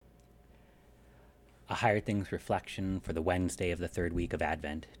A Higher Things Reflection for the Wednesday of the third week of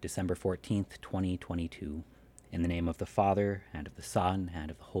Advent, December 14th, 2022. In the name of the Father, and of the Son,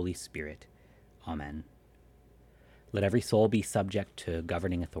 and of the Holy Spirit. Amen. Let every soul be subject to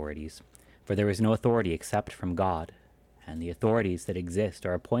governing authorities, for there is no authority except from God, and the authorities that exist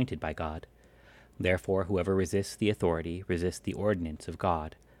are appointed by God. Therefore, whoever resists the authority resists the ordinance of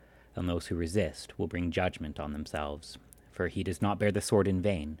God, and those who resist will bring judgment on themselves. For he does not bear the sword in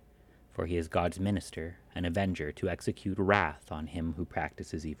vain, for he is God's minister, an avenger to execute wrath on him who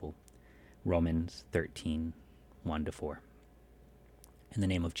practices evil. Romans 13, 1-4. In the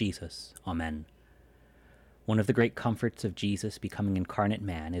name of Jesus, Amen. One of the great comforts of Jesus becoming incarnate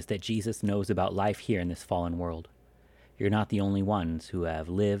man is that Jesus knows about life here in this fallen world. You're not the only ones who have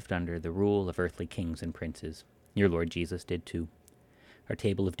lived under the rule of earthly kings and princes. Your Lord Jesus did too. Our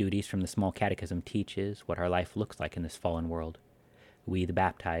table of duties from the Small Catechism teaches what our life looks like in this fallen world. We, the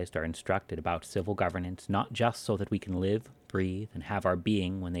baptized, are instructed about civil governance not just so that we can live, breathe, and have our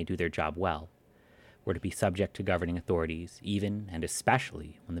being when they do their job well. We're to be subject to governing authorities, even and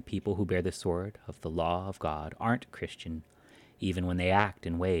especially when the people who bear the sword of the law of God aren't Christian, even when they act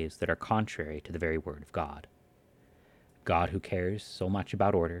in ways that are contrary to the very word of God. God, who cares so much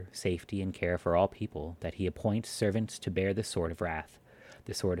about order, safety, and care for all people, that he appoints servants to bear the sword of wrath,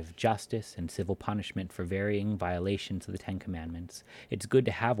 the sword of justice and civil punishment for varying violations of the Ten Commandments. It's good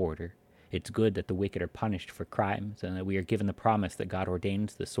to have order. It's good that the wicked are punished for crimes, and that we are given the promise that God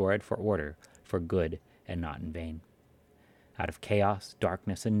ordains the sword for order, for good, and not in vain. Out of chaos,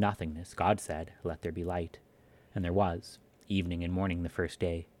 darkness, and nothingness, God said, "Let there be light." And there was, evening and morning the first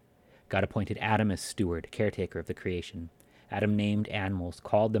day. God appointed Adam as steward, caretaker of the creation. Adam named animals,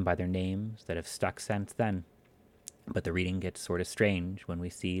 called them by their names that have stuck since then. But the reading gets sort of strange when we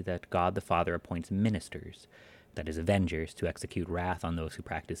see that God the Father appoints ministers, that is, avengers, to execute wrath on those who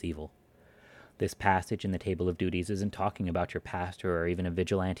practice evil. This passage in the Table of Duties isn't talking about your pastor or even a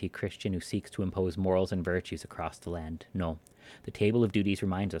vigilante Christian who seeks to impose morals and virtues across the land. No, the Table of Duties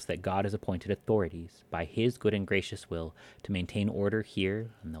reminds us that God has appointed authorities, by his good and gracious will, to maintain order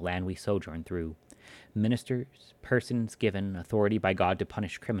here in the land we sojourn through. Ministers, persons given authority by God to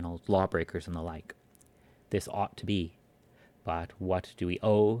punish criminals, lawbreakers, and the like. This ought to be. But what do we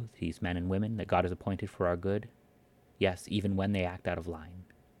owe these men and women that God has appointed for our good? Yes, even when they act out of line,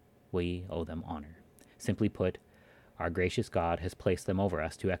 we owe them honor. Simply put, our gracious God has placed them over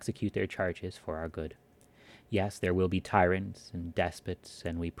us to execute their charges for our good. Yes, there will be tyrants and despots,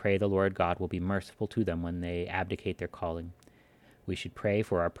 and we pray the Lord God will be merciful to them when they abdicate their calling. We should pray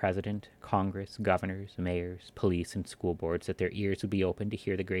for our president, Congress, governors, mayors, police, and school boards, that their ears would be open to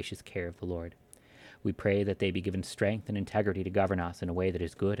hear the gracious care of the Lord. We pray that they be given strength and integrity to govern us in a way that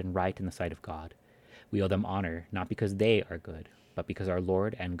is good and right in the sight of God. We owe them honor, not because they are good, but because our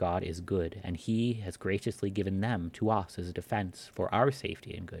Lord and God is good, and he has graciously given them to us as a defense for our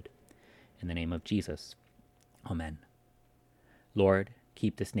safety and good. In the name of Jesus, Amen. Lord,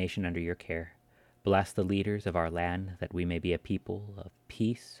 keep this nation under your care. Bless the leaders of our land, that we may be a people of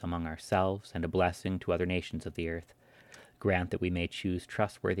peace among ourselves and a blessing to other nations of the earth. Grant that we may choose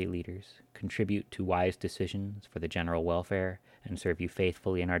trustworthy leaders, contribute to wise decisions for the general welfare, and serve you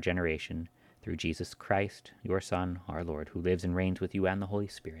faithfully in our generation, through Jesus Christ, your Son, our Lord, who lives and reigns with you and the Holy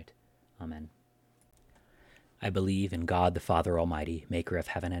Spirit. Amen. I believe in God the Father Almighty, maker of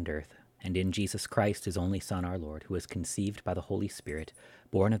heaven and earth, and in Jesus Christ, his only Son, our Lord, who was conceived by the Holy Spirit,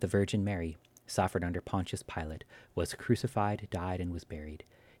 born of the Virgin Mary, suffered under Pontius Pilate, was crucified, died, and was buried.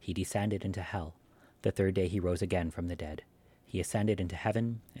 He descended into hell. The third day he rose again from the dead. He ascended into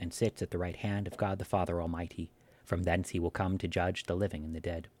heaven and sits at the right hand of God the Father Almighty. From thence he will come to judge the living and the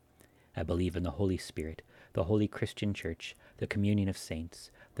dead. I believe in the Holy Spirit, the holy Christian Church, the communion of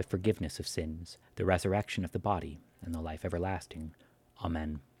saints, the forgiveness of sins, the resurrection of the body, and the life everlasting.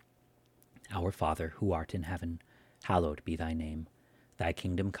 Amen. Our Father, who art in heaven, hallowed be thy name. Thy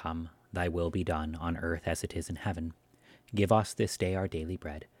kingdom come, thy will be done, on earth as it is in heaven. Give us this day our daily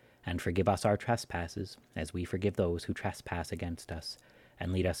bread, and forgive us our trespasses, as we forgive those who trespass against us.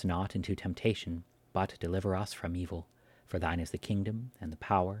 And lead us not into temptation, but deliver us from evil. For thine is the kingdom, and the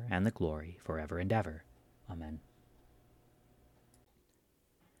power, and the glory, forever and ever. Amen.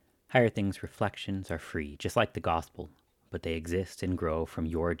 Higher Things reflections are free, just like the gospel, but they exist and grow from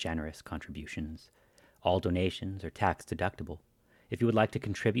your generous contributions. All donations are tax deductible. If you would like to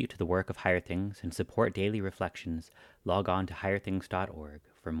contribute to the work of Higher Things and support daily reflections, log on to higherthings.org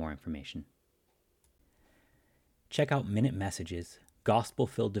for more information. Check out Minute Messages,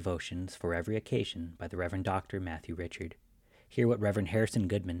 gospel-filled devotions for every occasion by the Reverend Dr. Matthew Richard. Hear what Reverend Harrison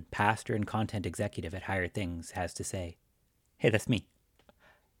Goodman, pastor and content executive at Higher Things, has to say. Hey, that's me.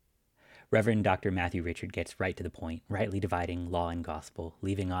 Reverend Dr. Matthew Richard gets right to the point, rightly dividing law and gospel,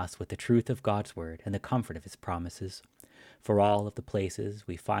 leaving us with the truth of God's word and the comfort of his promises. For all of the places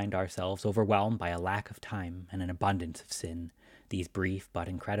we find ourselves overwhelmed by a lack of time and an abundance of sin, these brief but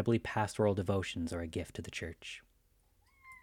incredibly pastoral devotions are a gift to the Church.